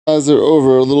As they're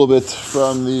over a little bit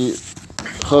from the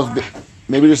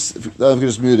maybe just if you could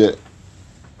just mute it.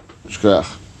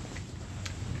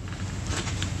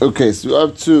 Okay, so we're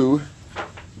up to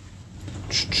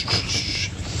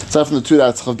aside from the two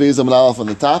that's Chav Beis Amud Aleph on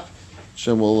the top.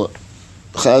 Hashem will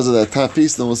chazah that top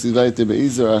piece, then we'll see Vayte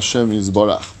Be'ezer Hashem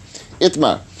Yizborach.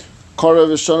 Itmar.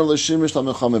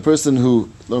 A person who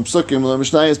learned Psukim, learned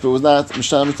Mishnayos, but was not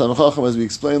Mishnayos Talmid Chacham, as we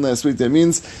explained last week, that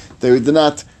means they did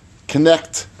not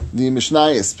connect the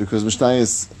Mishnayos, because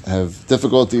Mishnayos have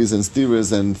difficulties and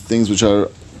stiras and things which are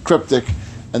cryptic,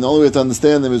 and the only way to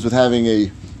understand them is with having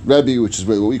a Rebbe, which is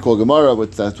what we call Gemara,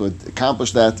 but that would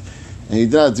accomplish that, and he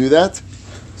did not do that.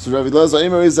 So Rabbi Elazar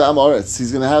Eimer is Am Haaretz.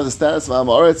 He's going to have the status of Am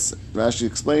Haaretz. Rashi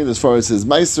explained as far as his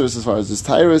Meisers, as far as his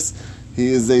Tyrus, he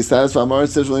is a status of Am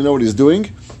Haaretz, doesn't really know what he's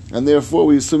doing, and therefore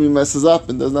we assume he messes up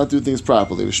and does not do things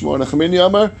properly. Shmuel Nachamini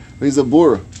Amar, he's a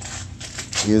bur.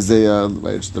 He is a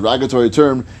derogatory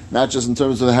term, not just in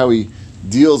terms of how he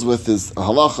deals with his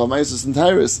halacha, Meisers, and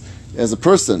Tyrus as a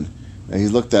person. And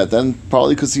he's looked at then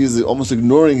partly because he is almost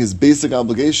ignoring his basic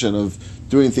obligation of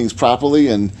doing things properly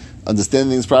and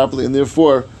understanding things properly, and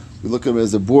therefore we look at him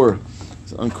as a bur, an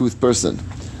uncouth person.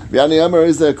 V'yani Amar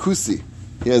is a kusi.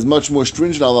 He has much more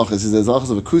stringent halachas. He has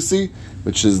halachas of a kusi,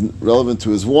 which is relevant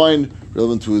to his wine,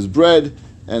 relevant to his bread,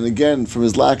 and again, from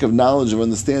his lack of knowledge of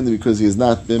understanding, because he has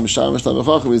not been mishamish talmid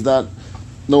chacham, he does not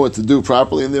know what to do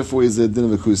properly, and therefore he's a din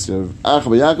of a kusi. Achab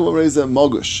Yaakov is a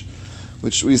mogush,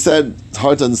 which we said it's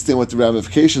hard to understand what the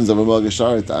ramifications of a mogush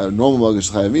are. A normal mogush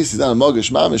chayav mis, he's not a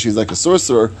mogush mamish. He's like a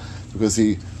sorcerer because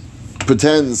he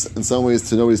pretends in some ways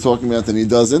to know what he's talking about and he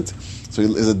doesn't. So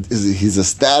he's a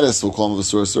status, we'll call him, of a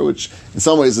sorcerer, which in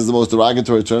some ways is the most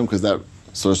derogatory term because that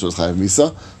sorcerer is chayav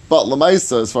misa. But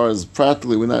lamaisa, as far as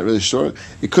practically, we're not really sure.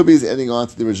 It could be he's adding on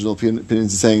to the original opinions.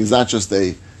 He's saying he's not just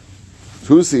a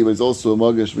husi, but he's also a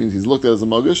mogush. Means he's looked at as a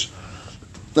mogush.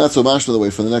 Not so much, by the way,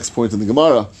 for the next point in the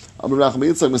Gemara. So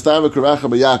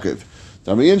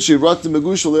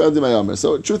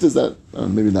the truth is that,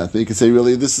 maybe not, but you can say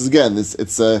really, this is again,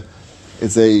 it's a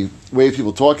way of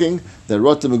people talking, that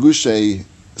Rata Megush, a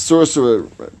sorcerer,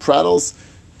 prattles.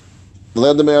 The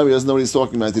Le'ad Mayam, he doesn't know what he's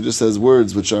talking about, he just says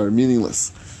words which are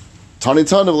meaningless. Tani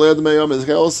Tan of Le'ad Mayam, this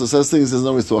guy also says things he doesn't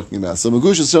know what he's talking about. So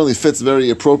Megush certainly fits very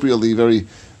appropriately, very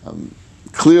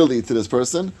clearly to this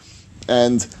person.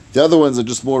 And the other ones are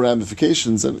just more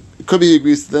ramifications, and it could be he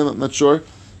agrees to them, I'm not sure.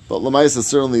 But Lamaisa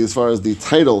certainly, as far as the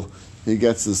title, he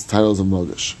gets his titles of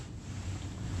Mogish.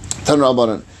 Tan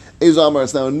Rabbanan. Ezo Amar,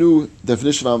 it's now a new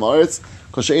definition of Am Haaretz.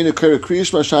 He does not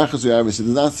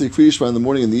say Kriyishma in the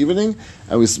morning and the evening.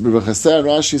 And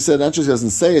Rashi said, not just he doesn't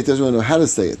say it, he doesn't really know how to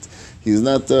say it. He's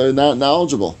not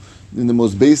knowledgeable in the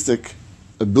most basic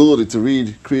ability to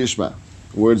read Kriyishma,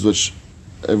 words which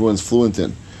everyone's fluent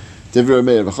in. Even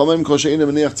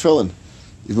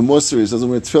more serious, doesn't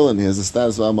wear tefillin, he has the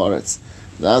status of Am Haaretz.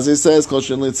 As he says, says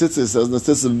the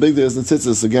tzitzis of big days and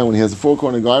tzitzis, again, when he has a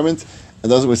four-corner garment and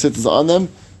doesn't wear tzitzis on them,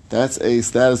 that's a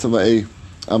status of a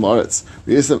Am Haaretz.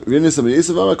 He has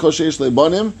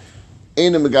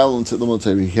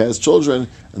children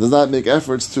and does not make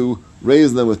efforts to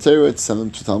raise them with Torah, to send them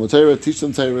to Talmud Torah, teach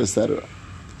them Torah, etc.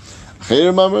 Like we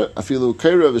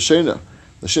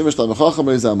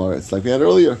had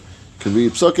earlier, he could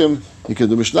read Psukim, he could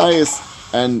do Mishnayos,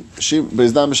 but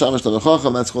he's not Mishamish Talmid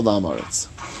Chacham, that's called Am Haaretz.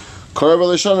 Kara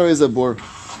v'leishana is a bor.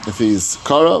 If he's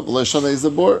Kara v'leishana, he's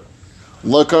a bor.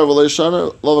 Lo Kara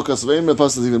v'leishana, lo v'kasavein, the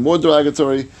pasuk is even more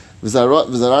derogatory.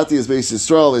 V'zarati is based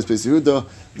Yisrael, is based Yehuda,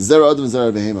 Zera Adam,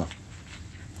 Zera Behema.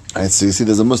 Right, so you see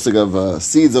there's a mustig of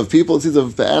seeds of people, seeds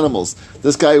of animals.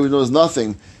 This guy who knows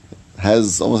nothing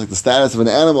has almost like the status of an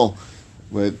animal,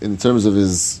 in terms of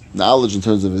his knowledge, in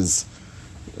terms of his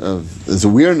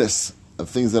awareness of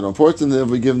things that are important, and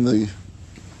we give him the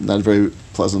not very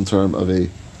pleasant term of a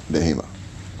behema.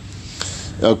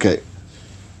 Okay.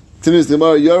 Continues the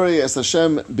Gemara, Yori es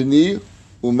Hashem b'ni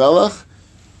u'melech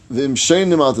v'im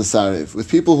sheinim al tesarev. With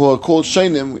people who are called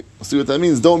sheinim, we'll see what that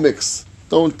means, don't mix.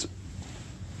 Don't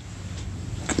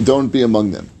be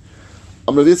among them.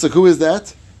 Amar Yitzchak, who is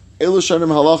that? Elu sheinim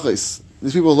halachis.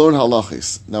 These people learn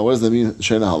halachis. Now, what does that mean,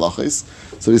 sheina halachis?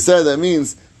 So he said that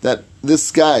means that this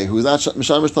guy, who is not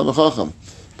Mishamish Talmid Chacham,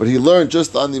 but he learned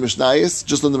just on the Mishnayos,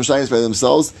 just on the Mishnayos by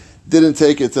themselves, didn't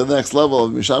take it to the next level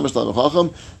of Mishamish Talmid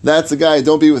Chacham, that's a guy,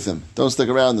 don't be with him. Don't stick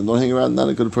around him. Don't hang around. Not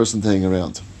a good person to hang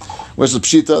around. Whereas the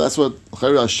Pshita, that's what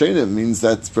Chayra Sheinim means,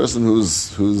 that person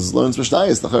who's learns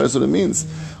Mishnayos. That's what it means.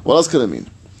 What else could it mean?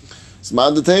 So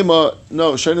Ma'ad Tema,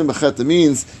 no, Sheinim B'chet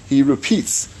means he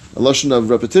repeats. A lashon of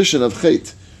repetition of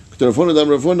chait. Ravuna dam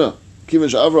Ravuna. Kivan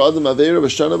she'avra adam aveira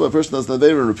b'shana, but a person does an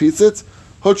aveira and repeats it.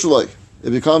 Hochulay.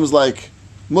 It becomes like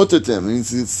mutter to him.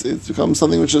 It's become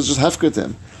something which is just hefker to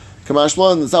him.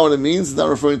 Kamashlan, that's not what it means. It's not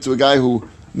referring to a guy who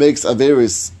makes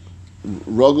averis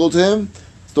ruggle to him.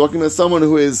 It's talking about someone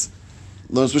who learns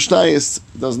Mishnayos,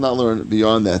 does not learn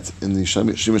beyond that in the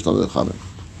Shemish Talmud Chachamim.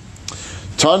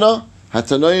 Tana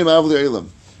hatanoim avli eilam.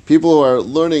 People who are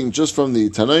learning just from the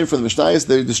Tanoim, from the Mishnayos,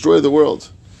 they destroy the world.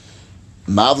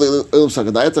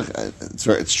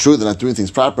 It's true they're not doing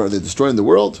things proper, they're destroying the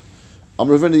world. I'm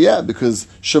referring to, because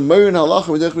Shemayrin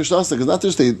halacha because not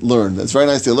just they learn, that's very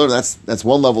nice they learn, that's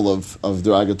one level of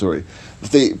derogatory. If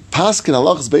they paskin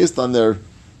halachas based on their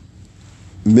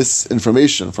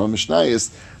misinformation from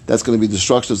Mishnayos, that's going to be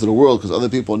destructive to the world because other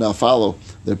people now follow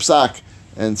their psak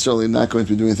and certainly not going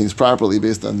to be doing things properly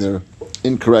based on their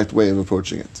incorrect way of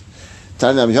approaching it.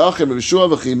 They're learning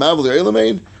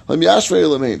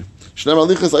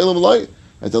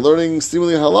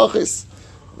stimuli halachis,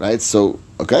 right? So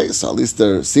at least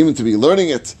they're seeming to be learning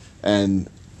it, and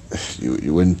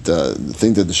you wouldn't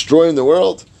think they're destroying the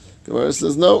world. Gemara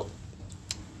says no,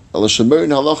 because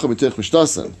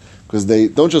they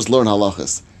don't just learn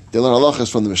halachas; they learn halachas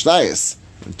from the Mishnayos.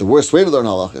 The worst way to learn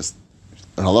halachas,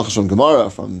 and halachas from Gemara,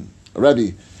 from a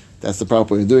Rebbe, that's the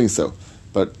proper way of doing so.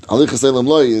 But halichas elam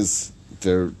loy is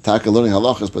they're learning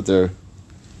halachas, but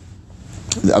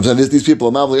I'm saying these people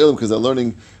are mavli elam because they're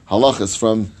learning halachas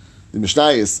from the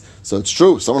Mishnayos. So it's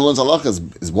true. Someone who learns halachas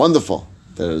is wonderful.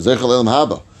 They're zeichel elam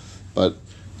haba, but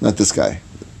not this guy.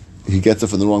 He gets it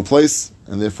from the wrong place,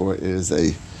 and therefore it is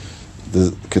the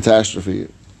catastrophe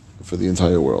for the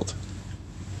entire world.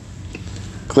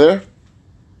 Clear?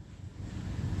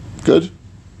 Good?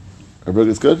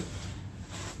 Everybody's good?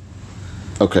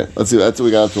 Okay, let's see. That's what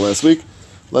we got up to last week.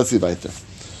 Let's see weiter.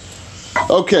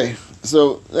 Okay,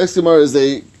 so next Gemara is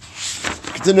a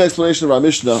continued explanation of our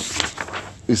Mishnah.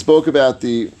 We spoke about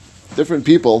the different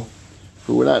people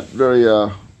who were not very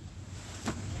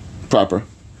proper.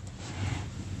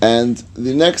 And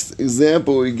the next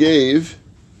example we gave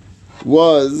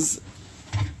was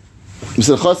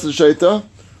Rosh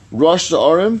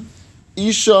Arim,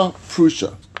 Isha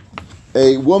Prusha,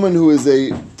 a woman who is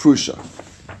a Prusha.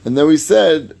 And then we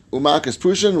said, Umakas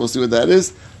Prushan, we'll see what that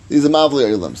is. These are Mavli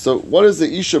Eilam. So what is the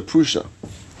Isha Prusha?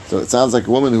 So it sounds like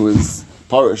a woman who is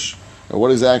Parish. Or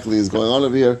what exactly is going on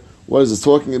over here? What is this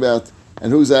talking about?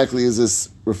 And who exactly is this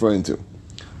referring to?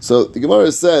 So the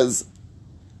Gemara says,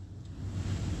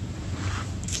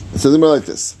 it says like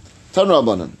this. Tan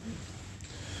Rabbanan.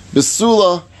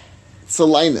 Besula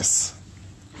Tzalinus.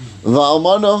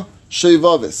 Va'almana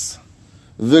Shevavis.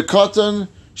 V'katan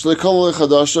Shlekol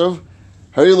Chadashav.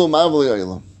 Harilu Mavli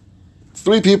Eilam.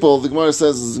 Three people, the Gemara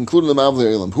says, is included in the Mavli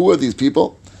Eilam. Who are these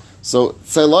people? So,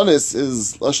 Tzailanis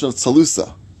is Lashon of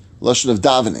Tzalusa, Lashon of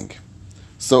davening.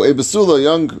 So, a Besula, a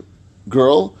young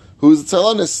girl, who is a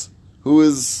Tzailanis, who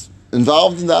is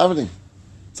involved in davening.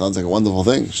 Sounds like a wonderful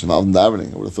thing. She's involved in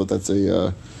davening. I would have thought that's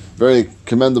a very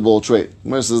commendable trait. The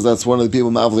Gemara says that's one of the people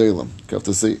in Mavli Eilam. You have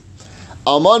to see.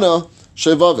 Almana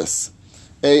Shevavis.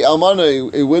 A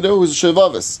Almana, a widow who's a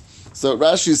Shevavis. So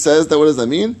Rashi says that what does that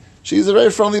mean? She's a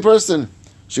very friendly person.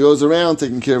 She goes around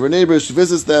taking care of her neighbors, she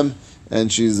visits them,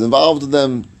 and she's involved with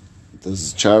them,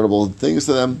 does charitable things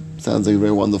to them. Sounds like a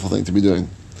very wonderful thing to be doing.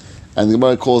 And the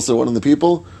Gemara calls her one of the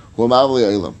people who are Mavli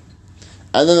Eilam.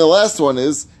 And then the last one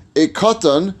is a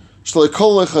katan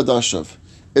shleikol chadashav,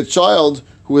 a child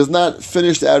who has not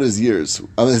finished out his years,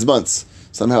 his months.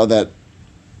 Somehow that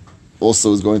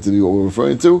also is going to be what we're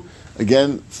referring to.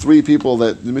 Again, three people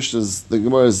that the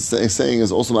Gemara is saying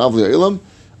is also Mavli Eilam.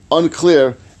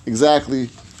 Unclear exactly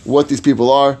what these people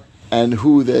are and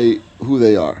who they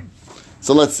are.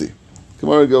 So let's see.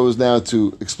 Gemara goes now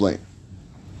to explain.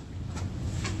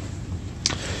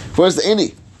 First,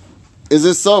 Any, is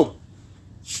this so?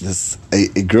 This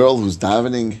a girl who's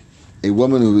davening, a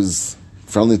woman who's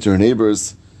friendly to her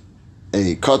neighbors,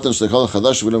 a katan shleikol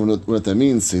chadash. We don't know what that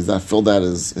means. He's not filled out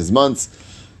his months.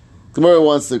 Gemara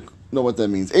wants to know what that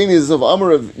means. Any is of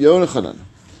Amar of Yonachanan.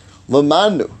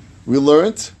 Lamanu. We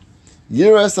learned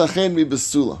Yiras Achen mi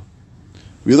Besula.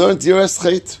 We learned Yiras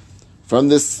Chet from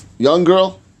this young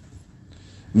girl.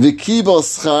 V'kibal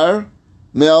Schar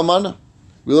me Almana.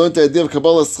 We learned the idea of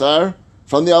Kabbalah Schar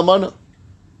from the Almana.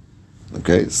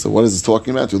 Okay, so what is this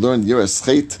talking about? We learned Yiras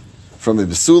Chet from a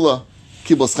Besula,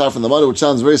 Kibal Schar from the Almana, which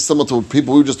sounds very similar to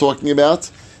people we were just talking about.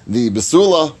 The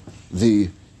Besula, the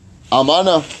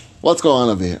Almana. What's going on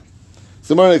over here?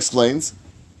 So Gemara explains.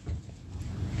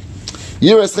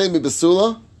 Yiras Chet mi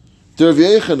Besula. Derv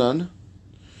Yechanan,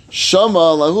 Shama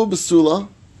lahu Besula,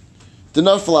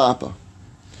 Dinaflapa.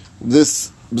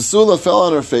 This Besula fell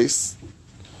on her face.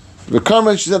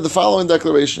 Rekarma, she said the following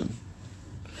declaration: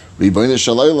 Ribono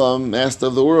Shel Olam, Master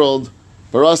of the world,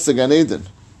 Barasa Gan Eden.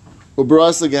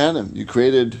 Ubarasa Gehenim. You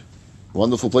created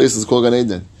wonderful places called Gan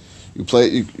Eden. You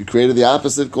created the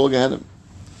opposite called Gehenim.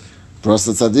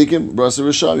 Barasa Tzadikim, Barasa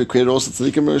Rishayim. You created also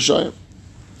Tzadikim and Rishayim.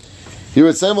 Here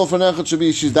at Semel Fanechat should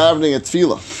be, she's davening at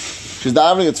Tefillah. She's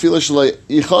davening at Tefillah Shalai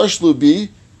Yichashlu Bi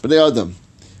B'nei Adam.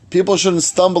 People shouldn't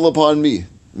stumble upon me. It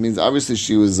means obviously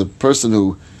she was a person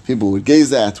who people would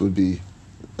gaze at, would be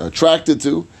attracted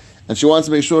to, and she wants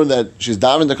to make sure that she's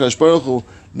davening to Kadosh Baruch Hu.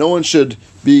 No one should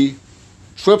be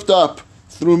tripped up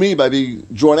through me by being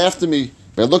drawn after me,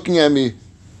 by looking at me,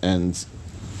 and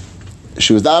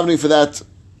she was davening for that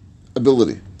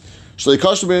ability. Shalai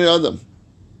Yichashlu B'nei Adam.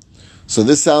 So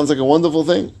this sounds like a wonderful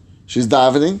thing. She's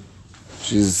davening.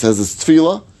 She says this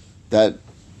tefillah that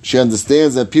she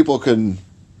understands that people can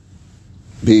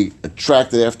be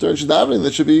attracted after her. And she's davening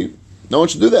that no one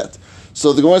should do that.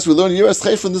 So the Gemara we learn Yiras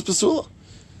Chayt from this pasula.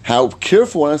 How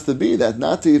careful one has to be that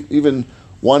not to even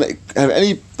want to have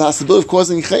any possibility of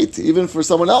causing chayt, even for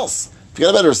someone else. Forget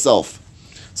about herself.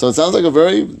 So it sounds like a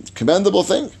very commendable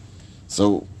thing.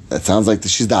 So it sounds like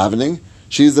she's davening.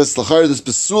 She's this lachar, this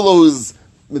pasula who's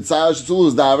Mitzayah Shetzul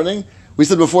who's davening. We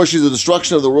said before she's the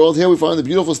destruction of the world. Here we find the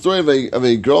beautiful story of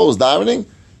a girl who's davening.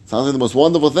 Sounds like the most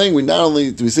wonderful thing. We not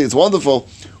only do we say it's wonderful,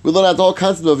 we learn out the whole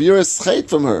concept of Yiras Chayt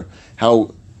from her.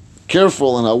 How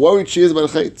careful and how worried she is about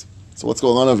Chayt. So what's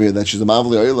going on over here? That she's a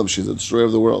Mavli Olam, she's a destroyer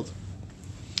of the world.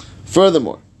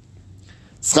 Furthermore,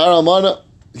 Schar Almana,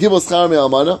 Hibel Schar Me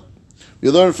Almana. We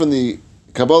learn from the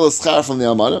Kabbalah Schar from the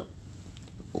Almana.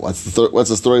 What's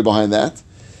the story behind that?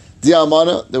 The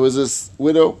Almana, there was this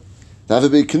widow, that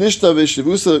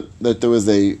there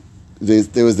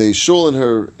was a shul in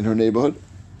her neighborhood.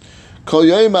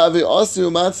 Even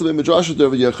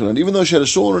though she had a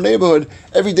shul in her neighborhood,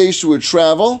 every day she would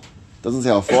travel, doesn't say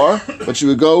how far, but she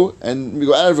would go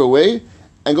out of her way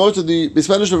and go to the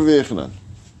Bismanish of Rabbi Yechanan.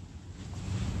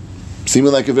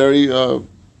 Seeming like a very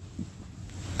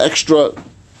extra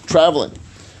traveling.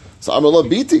 So Amrullah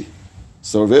Biti.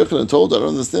 So Rabbi Yechanan told her, I don't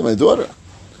understand, my daughter.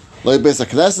 Isn't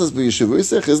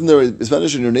there a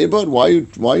Spanish in your neighborhood? Why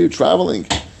are you traveling?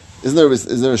 Is there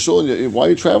a shul in your, why are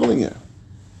you traveling here?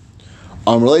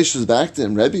 Amrullah is back to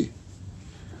him, Rebbe.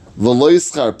 Don't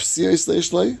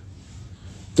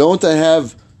I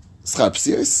have schar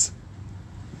psiyos?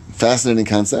 Fascinating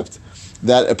concept.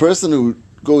 That a person who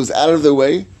goes out of their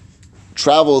way,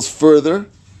 travels further,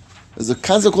 there's a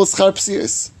concept called schar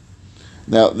psiyos.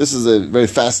 Now, this is a very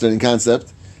fascinating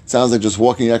concept. Sounds like just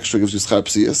walking extra gives you schar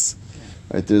psiyos.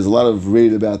 Right? There's a lot of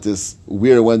read about this.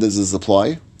 Where and when does this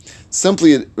apply?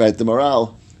 Simply, right, the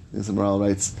Maral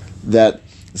writes that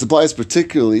this applies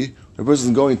particularly when a person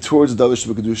is going towards the Davish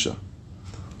B'Kedusha.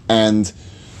 And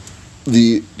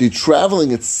the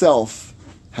traveling itself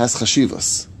has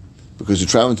chashivas. Because you're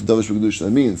traveling to Davish B'Kedusha.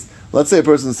 That means, let's say a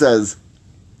person says,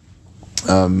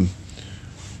 I'm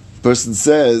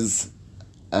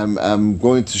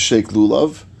going to shake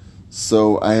lulav,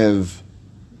 so I have.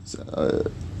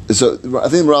 So I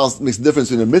think Maral makes a difference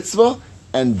between a mitzvah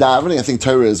and davening. I think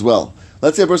Torah as well.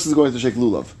 Let's say a person is going to shake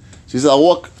lulav. So he says, "I'll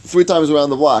walk 3 times around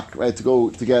the block, right, to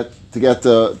get to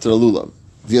the lulav."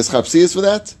 Do you have schar psiyos for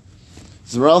that?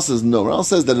 So Maral says no. Maral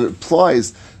says that it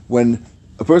applies when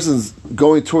a person's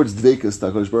going towards dveikus,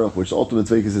 Hakadosh Baruch, which ultimate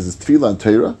dveikus is tefillah and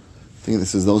Torah. I think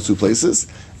this is those 2 places,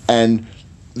 and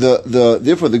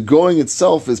therefore the going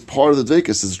itself is part of the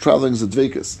dveikus. It's traveling as a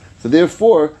dveikus. So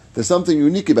therefore, there's something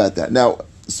unique about that. Now,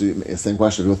 so same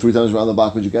question: if you go 3 times around the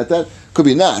block, would you get that? Could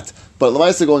be not. But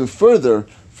Lamaisa going further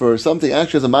for something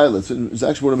actually as a mile. It's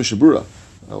actually more of a mishabura.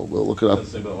 We'll look it up. Does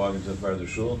it say about walking to the part of the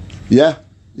shul? Yeah.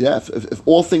 If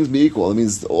all things be equal, it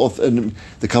means the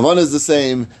kavanah is the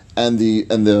same, and the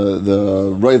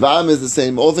roivam is the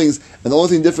same. All things, and the only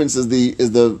thing difference is the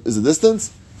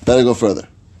distance. Better go further.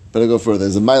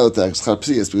 There's a mile text schar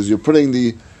psiyos because you're putting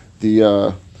the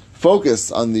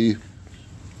focus on the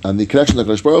connection to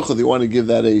Hakadosh Baruch Hu. You want to give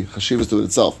that a chashivas to it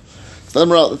itself. So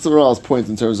that's the Moral's point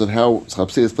in terms of how schar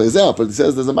psiyos plays out. But he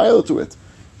says there's a mile to it,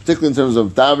 particularly in terms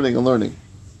of davening and learning.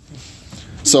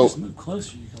 So just move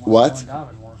closer, you can what?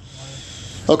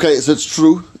 Okay, so it's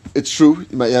true.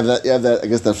 You might have that. I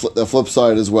guess that flip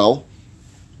side as well.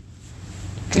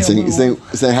 He's saying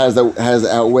how does it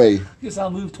outweigh? I guess I'll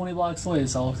move 20 blocks away,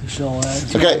 so I'll look to show.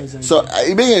 Okay, so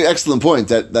you're making an excellent point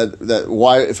that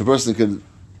why if a person could,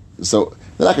 so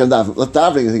they're not going to daven.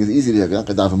 Davening I think is easy to have. You're not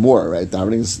going to daven more, right?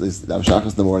 Davening is daven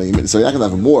shachas in the morning, so you're not going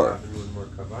to daven more. More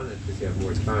kavanah because you have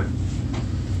more time.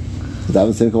 Daven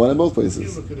the same kavanah in both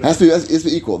places. It has to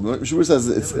be equal. Shubur says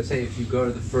it's. I would say if you go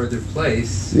to the further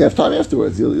place, you have time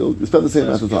afterwards. You'll spend the same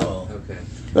amount of time. Okay.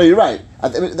 No, you're right. I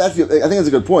think that's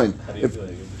a good point. How do you feel?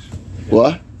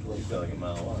 What? You feel like a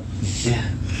mile long. Yeah.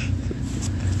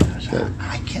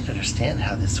 I can't understand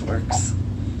how this works.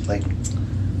 Like,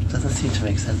 it doesn't seem to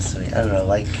make sense to me. I don't know,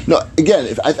 like... No,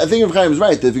 again, I think if Chaim is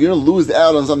right, that if you're going to lose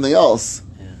out on something else,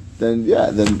 then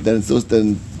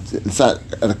it's not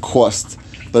at a cost.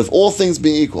 But if all things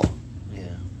being equal,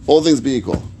 all things being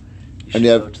equal, and you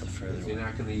have... Go to the further you're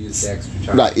not going to use the extra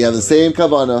time. Right, you have the same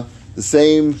kavanah, the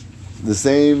same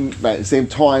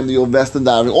time that you'll invest in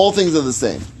davening. All things are the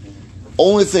same.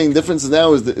 Only thing difference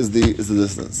now is the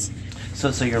distance.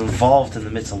 So you're involved in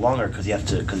the mitzvah longer because it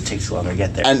takes you longer to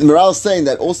get there. And Maral is saying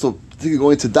that also, particularly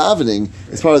going to davening,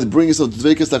 is part of the bringing yourself to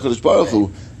Dveikus HaKadosh Baruch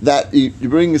Hu, that you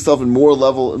bring yourself in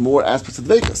more aspects of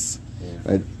Dveikus.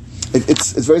 Right?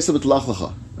 It's very similar to Lach Lecha.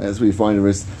 Right? That's what you find in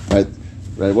this. Right?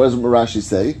 What does Rashi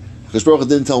say? HaKadosh Baruch Hu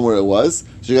didn't tell him where it was,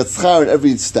 so you got schar in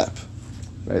every step.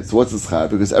 Right? So what's the schar?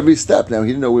 Because every step now, he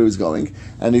didn't know where he was going,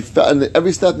 and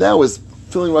every step now was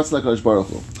filling Ratzon HaKadosh Baruch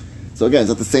Hu. So again, it's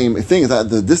not the same thing, it's not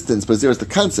the distance, but it's the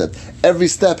concept. Every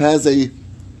step has a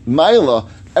maila,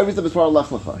 every step is part of Lach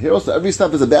Lecha. Here also, every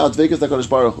step is about Dveikus HaKadosh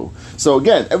Baruch Hu. So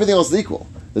again, everything else is equal.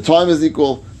 The time is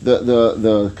equal,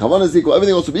 the kavanah is equal,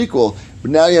 everything else will be equal,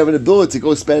 but now you have an ability to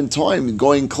go spend time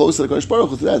going closer to HaKadosh Baruch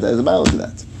Hu to that. There's a maila to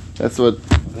that. That's what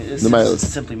the maila is.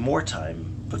 It's simply more time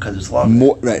because it's longer.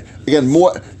 More, right. Again,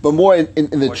 more in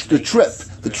the trip.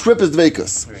 The trip is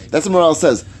Dveikus. Right. That's what Maral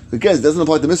says. Again, it doesn't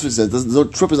apply to Misfit. It says no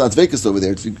trip is not Dveikus over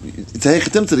there. It's a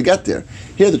hechetim to get there.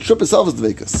 Here, the trip itself is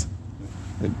Dveikus.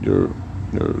 You're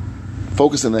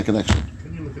focusing on that connection.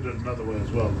 Can you look at it another way as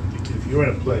well? If you're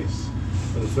in a place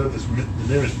where the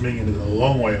nearest minyan is a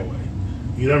long way away,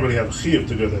 you don't really have a chiyuv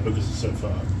to go there because it's so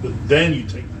far. But then you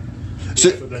take that. So,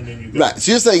 right,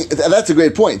 so you're saying that's a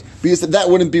great point, because that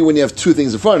wouldn't be when you have two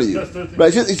things in front of you,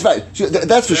 right?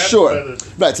 That's for sure,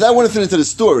 right? So that wouldn't fit into the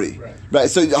story, right?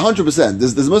 So 100%.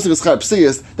 There's Muslim Schar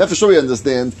Psiyas that for sure we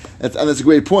understand, and that's a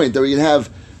great point that we can have.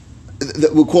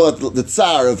 We'll call it the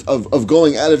tsar of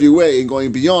going out of your way and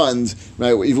going beyond,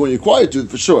 right? Even when you're quiet to,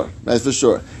 for sure, right? For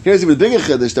sure. Here's even a bigger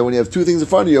chiddush that when you have two things in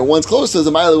front of you, and one's closer, there's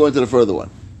a mile going to the further one.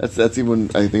 That's even,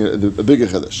 I think, a bigger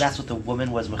chiddush. That's what the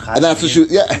woman was mechad. And that's what she,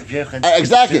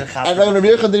 exactly. And Rabbi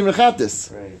Yechon didn't even have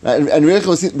this. Right. And Rabbi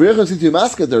Yechon seemed to be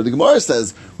masked there. The Gemara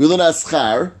says we learn as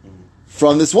schar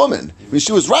from this woman. I mean,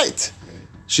 she was right.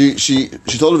 She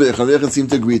told Rabbi Yechon seemed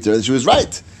to agree to her, and she was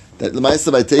right. That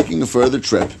Lamaisa, by taking a further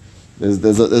trip,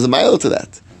 there's a mile to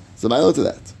that. There's a mile to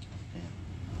that.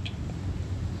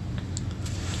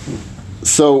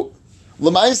 So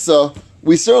Lamaisa,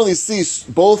 we certainly see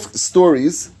both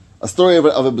stories. A story of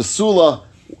a Besula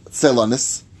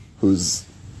Tzelonis, who's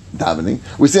davening.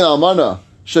 We see an Almana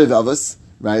Shevavas,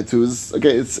 right? Who's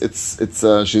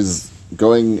she's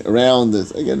going around.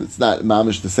 It's not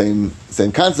mamish the same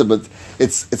concept, but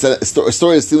it's a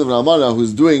story of an Almana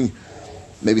who's doing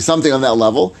maybe something on that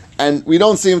level, and we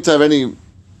don't seem to have any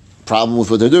problem with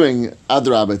what they're doing.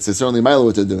 Adrabah, it's certainly mile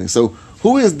what they're doing. So,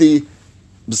 who is the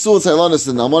Besul Tzailanis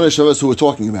and Almana Shavas who we're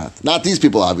talking about? Not these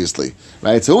people, obviously,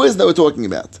 right? So, who is that we're talking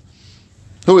about?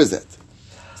 Who is it?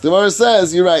 So the Gemara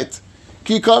says, you're right.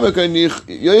 Ki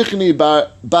yoichni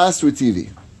basri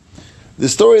TV. The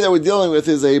story that we're dealing with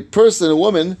is a person, a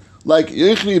woman, like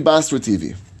Yoichni basri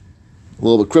TV. A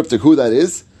little bit cryptic who that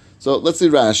is. So let's see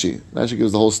Rashi. Rashi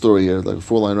gives the whole story here, like a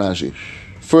 4-line Rashi.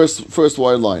 First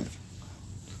wide line.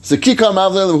 So Kikar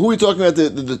Mavlelim, who are we talking about?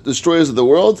 The destroyers of the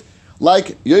world?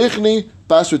 Like Yoichni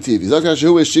basri TV. Zakash,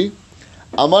 who is she?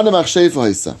 Amana Machshefa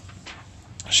Haisa.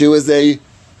 She was a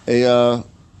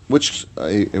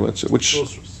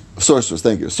sorceress.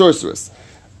 Thank you, sorceress.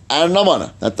 And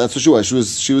Namana. That's what she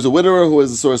was. She was a widower who was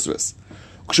a sorceress.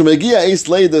 It's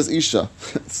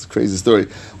a crazy story.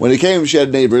 When he came, she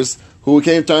had neighbors who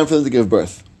came time for them to give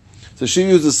birth. So she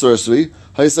used the sorcery.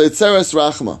 She used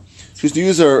to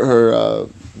use her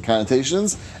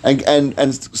connotations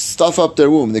and stuff up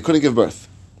their womb. They couldn't give birth.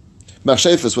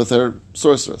 Machshefus with her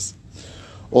sorceress.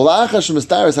 Then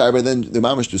the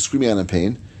mamish was screaming out in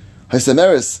pain.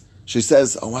 She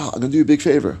says, "Oh wow, I'm going to do you a big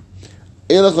favor.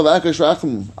 I'll go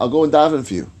and daven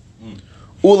for you.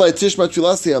 My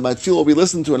tefillah will be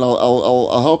listened to, and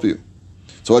I'll help you."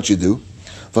 So what she do?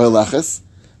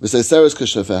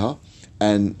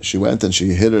 And she went and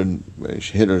she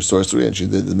hid her sorcery, and she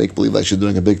did make believe like she's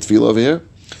doing a big tefillah over here.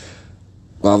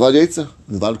 The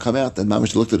Lord come out, and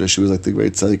Mamish looked at her. She was like the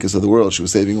great tzaddikus of the world. She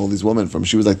was saving all these women from.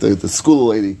 She was like the school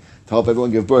lady to help everyone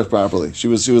give birth properly. She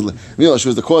was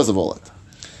the cause of all it.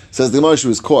 Says the Gemara, she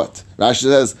was caught. Rashi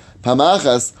says,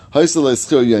 "Pamachas haisale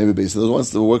schir yayim." So there was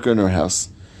once a worker in her house.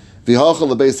 V'hachal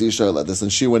lebeis yishar led this,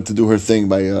 and she went to do her thing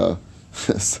by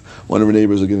one of her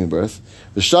neighbors was giving birth.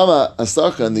 V'shama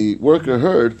asarcha, and the worker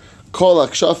heard kol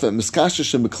akshafim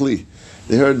miskashishim b'kli.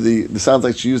 they heard the sounds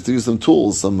like she used to use some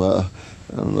tools, some I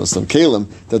don't know, some kalim,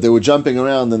 that they were jumping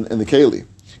around in the keli.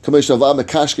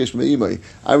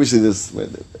 Obviously, this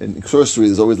in sorcery,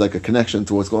 there's always like a connection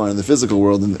to what's going on in the physical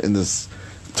world, in this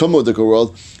Talmudic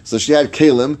world. So she had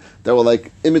kalim that were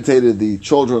like imitated the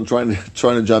children trying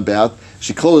to jump out.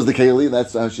 She closed the keli.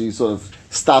 That's how she sort of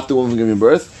stopped the woman from giving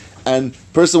birth. And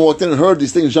person walked in and heard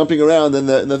these things jumping around in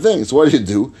the thing. So what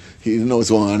do? He didn't know what's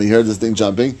going on. He heard this thing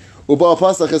jumping. So he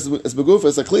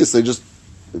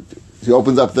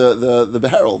opens up the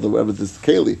barrel, whatever this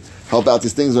keli, help out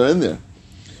these things that are in there.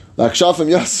 Like Kshafim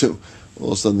Yasu. All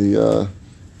of a sudden the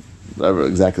whatever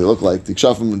exactly look like, the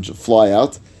Kshafim would fly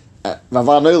out. And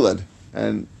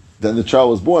then the child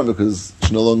was born because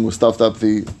she no longer stuffed up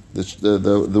the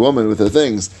woman with her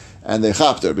things, and they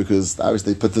chapped her because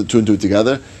obviously they put the two and two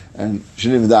together, and she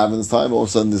didn't even daven this time. All of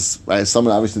a sudden,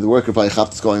 someone, obviously the worker probably chapped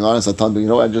what's going on, and said, "You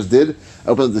know what I just did? I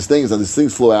opened up these things, and these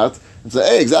things flew out." And said,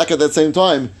 "Hey, exactly at that same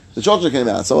time, the children came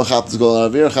out." Someone chapped what's going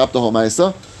on here, chapped the whole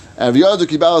ma'isa, and v'yadu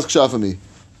kibalas kshafami,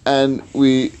 and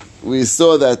we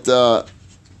saw that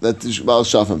kibalas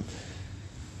kshafim.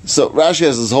 So Rashi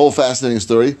has this whole fascinating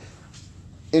story.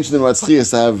 Interesting what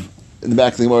Tzchias have in the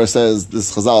back of the Gemara says this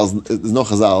Chazal there's no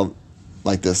Chazal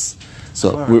like this.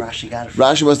 So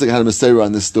Rashi must have had a Meseira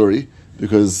on this story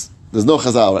because there's no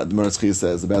Chazal what the Gemara Tzchias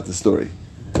says about this story.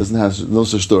 It doesn't have no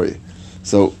such story.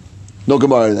 So no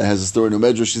Gemara that has a story, no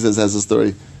Medrash she says has a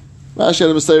story. Rashi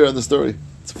had a Meseira on the story.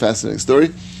 It's a fascinating story,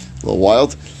 a little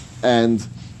wild, and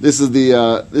this is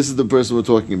the person we're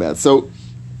talking about. So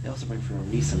they also bring from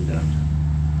Nisim down.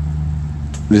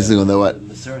 Nisim on the what?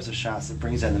 Maseres of Shas, it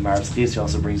brings down the Maris Chis. He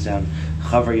also brings down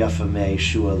Chavar Yafa Mei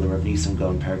Shua the Rav Nisim go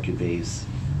in Perkei Beis,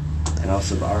 and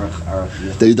also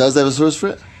Arach. He does have a source for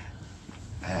it.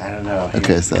 I don't know.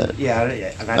 Okay, so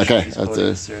I'm not sure if he's quoting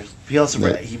the source. He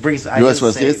also he brings. I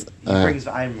brings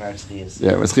I'm Maris Chis.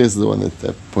 Yeah, Maris Chis is the one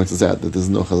that points us out that there's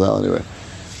no Chazal anyway.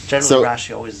 Generally,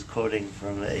 Rashi always is quoting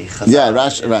from a Chazal. Yeah,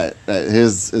 Rashi, right.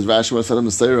 His Rashi was from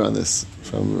Meseira on this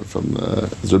from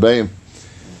his Rebbeim.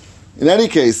 In any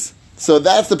case, so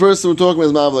that's the person we're talking about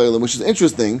as Ma'av, which is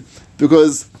interesting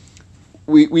because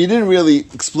we didn't really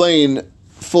explain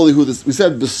fully who this. We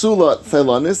said Besula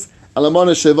Thailanis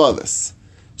Alamana Shevavis.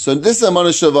 So this is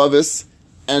Alamana Shevavis,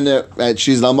 and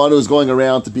she's an Almana who's going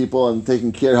around to people and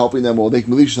taking care, helping them, or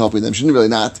making Melishas helping them. She didn't really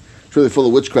not. She's really full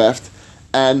of witchcraft.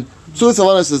 And Besula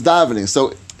Thailanis is davening.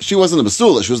 So she wasn't a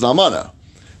Besula, she was an Almana.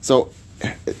 So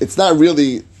it's not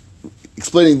really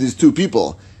explaining these two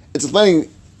people. It's explaining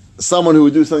someone who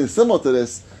would do something similar to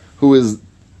this, who is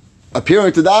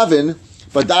appearing to daven,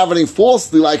 but davening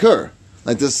falsely like her,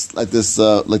 like this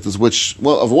witch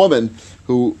of a woman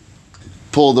who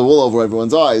pulled the wool over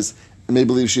everyone's eyes and made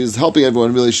believe she's helping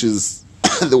everyone. Really, she's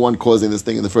the one causing this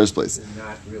thing in the first place. And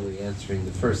not really answering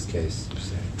the first case.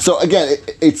 So again,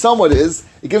 it somewhat is.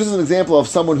 It gives us an example of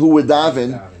someone who would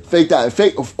daven, fake,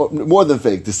 more than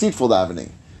fake, deceitful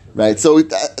davening, right? So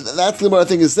that's what I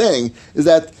think is saying is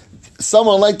that.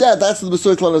 Someone like that, that's what the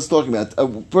Besula Tlana is talking about. A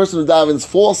person who davens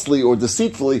falsely or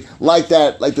deceitfully like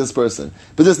that, like this person.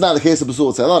 But this is not the case of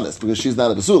Besula Tzalanis, because she's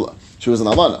not a Besula. She was an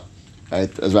Almana.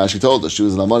 Right? As Rashi told us, she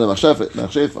was an Almana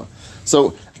Machshefa.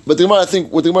 So, but what the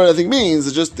Gemara I think means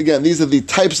is just, again, these are the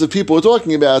types of people we're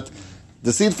talking about.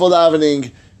 Deceitful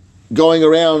davening, going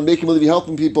around, making believe you're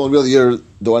helping people, and really you're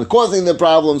the one causing the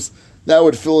problems. That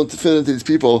would fit into these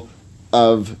people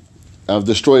of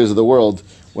destroyers of the world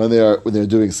when they're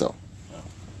doing so.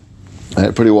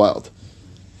 Pretty wild.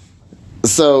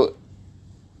 So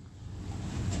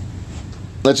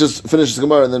let's just finish this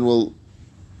Gemara and then we'll.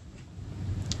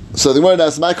 So the Gemara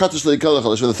asks, "My katan shlei kol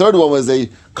chalash." The third one was a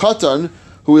katan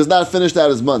who has not finished out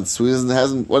his months. Who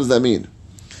hasn't. What does that mean?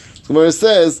 The Gemara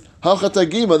says,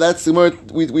 "Hachatagima." That's the Gemara.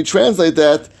 We translate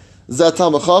that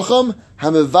zatam chacham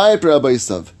hamevayip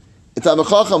rabbisav. It's a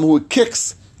chacham who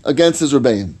kicks against his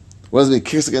rebbeim. What does it mean?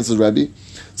 Kicks against his rabbi.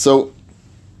 So.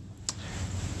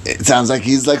 It sounds like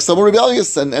he's like someone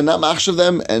rebellious and not machshav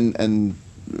them and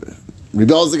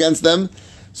rebels against them.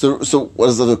 So what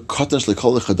is the katan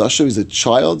shleikol chadashu? He's a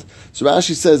child. So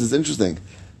Rashi says it's interesting.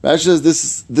 Rashi says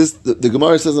the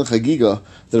Gemara says in Chagiga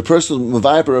that a person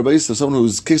mavayip or rabbeis, someone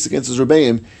who kicks against his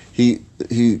rebbeim, he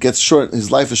gets short.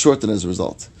 His life is shortened as a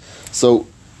result. So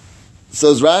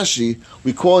says Rashi,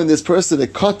 we calling this person a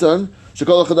katan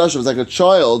shleikol chadashu. It's like a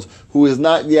child who is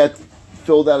not yet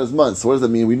filled out his months. So what does that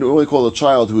mean? We normally call a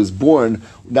child who is born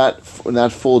not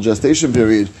full gestation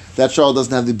period. That child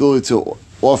doesn't have the ability to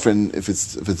often, if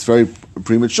it's very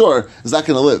premature, is not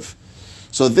going to live.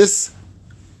 So this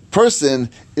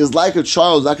person is like a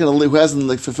child who's not going to live, who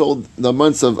hasn't fulfilled the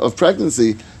months of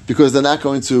pregnancy because they're not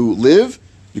going to live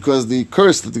because the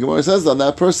curse that the Gemara says on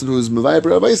that person who is Mevayah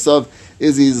B'Rabaisav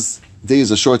is his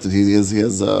days are shortened. He has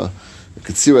a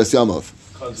Ketsiras Yamav.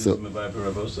 So,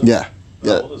 yeah.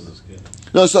 How old is this kid?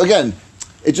 No, so again,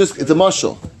 it's a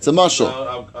mashal. It's a mashal.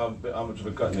 How much of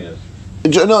a cut he is?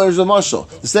 No, it's a mashal.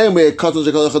 The same way Katan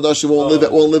Shekal Chadashi won't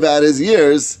live out his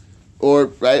years, or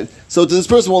right. So this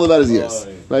person won't live out his years,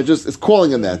 right? Just it's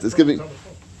calling him that. It's giving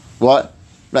what,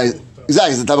 right?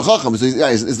 Exactly. It's a Tabach Chacham. So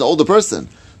he's an older person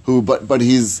who, but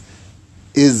his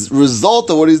result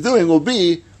of what he's doing will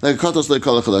be like Katan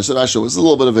Shekal Chadashi. So Rashi, it's a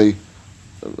little bit of a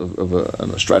I don't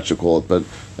know, stretch to call it, but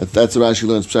that's what Rashi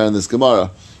learns in this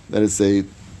Gemara, that it's a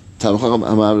Tabach Chacham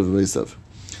Hamav B'Yisrael.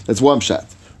 That's one pshat.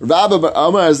 Rabbi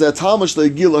Amar is that Talmush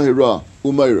le'gila hira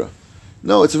umayra.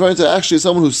 No, it's referring to actually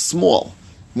someone who's small.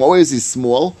 In what way is he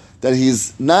small? That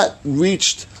he's not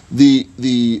reached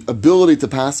the ability to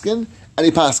paskin, and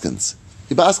he paskins.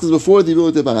 He paskins before the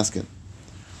ability to paskin.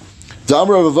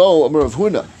 Amar of Avo, Amar of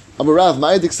Huna, Amar Rav,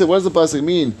 Ma'adik said, what does the pasuk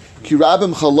mean? Ki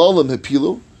rabim chalolim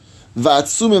hepilu,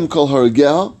 va'atsumim kol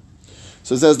hargeha.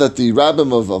 So it says that the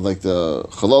rabbim of like the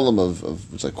chalolim of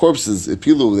which like corpses,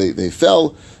 hepilu, they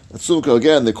fell. Atsumim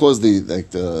again, they caused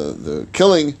the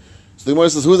killing. So the Gemara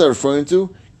says, who is that referring to?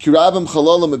 Ki rabim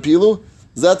chalolim hepilu,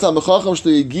 zata mechacham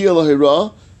shlo yigia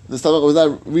lahira. The stomach was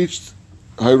not reached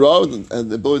hira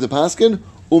and the ability to paskin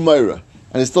umayra,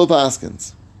 and he still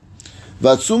paskins.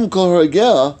 Vatsum kol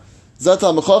hargeha.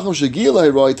 Zata mechacham shegia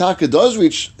lahira. Itaka does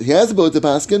reach. He has the ability to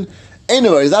paskin.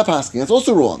 Anyway, he's not pasking. That's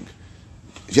also wrong.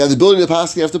 If you have the ability to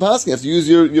pass, you have to pass. You have to use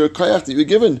your koyach that you were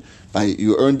given.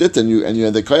 You earned it and you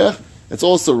had the koyach. It's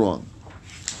also wrong.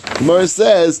 Gemara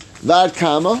says that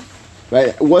kama,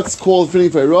 right? What's called fitting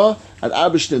for Ra at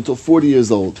Abishtin until 40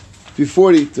 years old. Be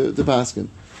 40 to paskin.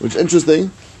 Which is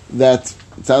interesting. That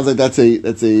it sounds like that's a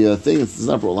thing. It's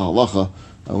not for Allah halacha,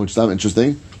 which is not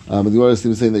interesting. But the Gemara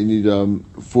seems saying that you need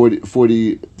 40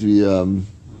 to be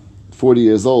 40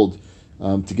 years old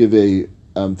to give a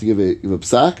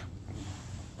psak.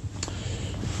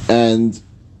 And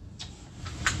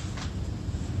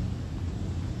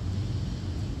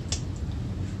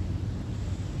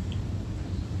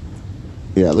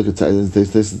yeah, look at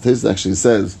Taisa actually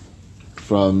says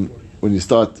from when you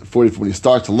start 40 from when you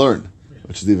start to learn,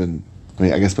 which is even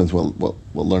I guess depends what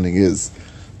learning is,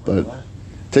 but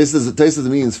Taisa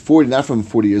means 40 not from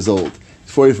 40 years old.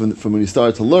 It's 40 from when you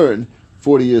start to learn,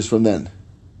 40 years from then.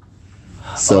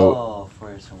 So 4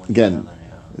 years from when again,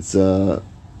 it's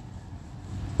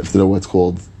if you know what's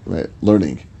called right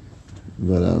learning,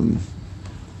 but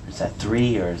is that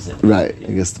 3 or is it right?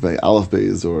 I guess by Aleph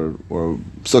Beis or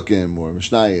Psukim or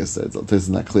Mishnayos, it's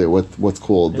not clear what's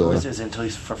called. Is it until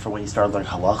for when you start learning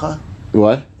halacha?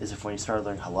 What is it for when you start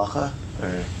learning halacha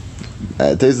or?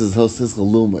 Taisa is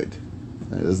lumid.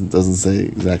 It doesn't say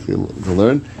exactly to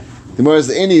learn. The more is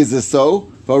the any is this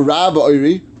so, but Rabba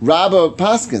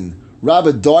Paskin,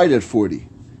 Rabba died at 40,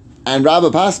 and Rabba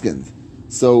Paskin.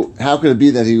 So how could it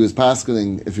be that he was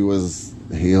paskining if he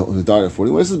died at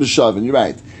 40? Well, this is b'shav, and you're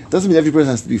right. It doesn't mean every person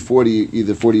has to be 40,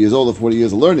 either 40 years old or 40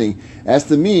 years of learning. It has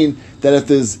to mean that if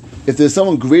there's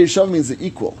someone greater, shav means they're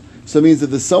equal. So it means that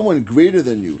there's someone greater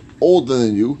than you, older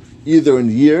than you, either in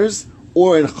years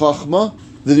or in chachma,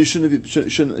 then you should not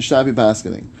be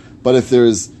paskining. But if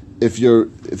there's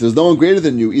no one greater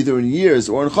than you, either in years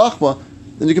or in chachma,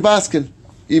 then you can paskin.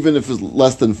 Even if it's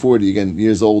less than 40, again,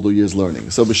 years old or years learning.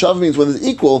 So b'shav means when it's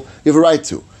equal, you have a right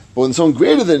to. But when someone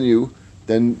greater than you,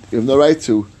 then you have no right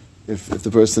to. If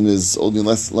the person is older,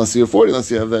 unless you're 40,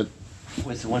 unless you have that.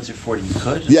 Wait, so once you're 40, you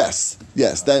could? Yes.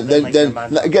 Then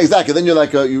exactly. Then you're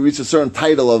like you reach a certain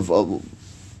title of a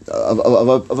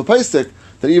paistik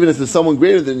that even if there's someone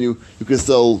greater than you, you can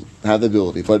still have the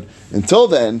ability. But until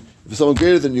then, if there's someone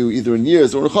greater than you, either in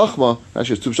years or in chachma,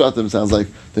 actually it's two pshatim, it sounds like,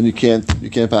 then you can't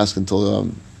pass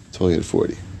until you're at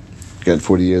 40. Again,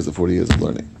 40 years of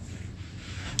learning.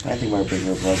 I think we're bringing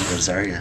up Rosh Hashanah.